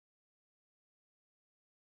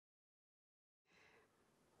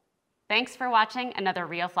Thanks for watching another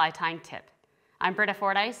Real Fly Time tip. I'm Brita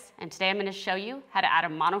Fordice, and today I'm going to show you how to add a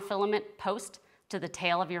monofilament post to the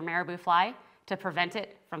tail of your Marabou fly to prevent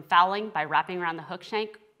it from fouling by wrapping around the hook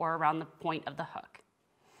shank or around the point of the hook.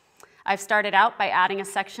 I've started out by adding a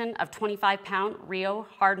section of 25-pound Rio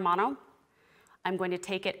hard mono. I'm going to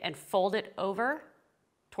take it and fold it over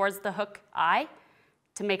towards the hook eye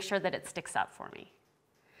to make sure that it sticks up for me.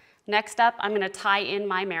 Next up, I'm going to tie in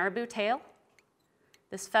my Marabou tail,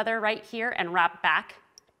 this feather right here, and wrap back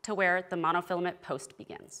to where the monofilament post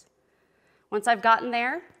begins. Once I've gotten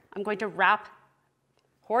there, I'm going to wrap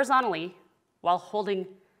horizontally while holding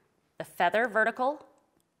the feather vertical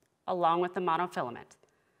along with the monofilament.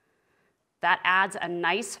 That adds a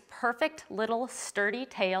nice, perfect little sturdy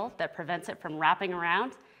tail that prevents it from wrapping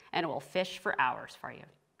around, and it will fish for hours for you.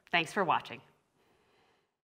 Thanks for watching.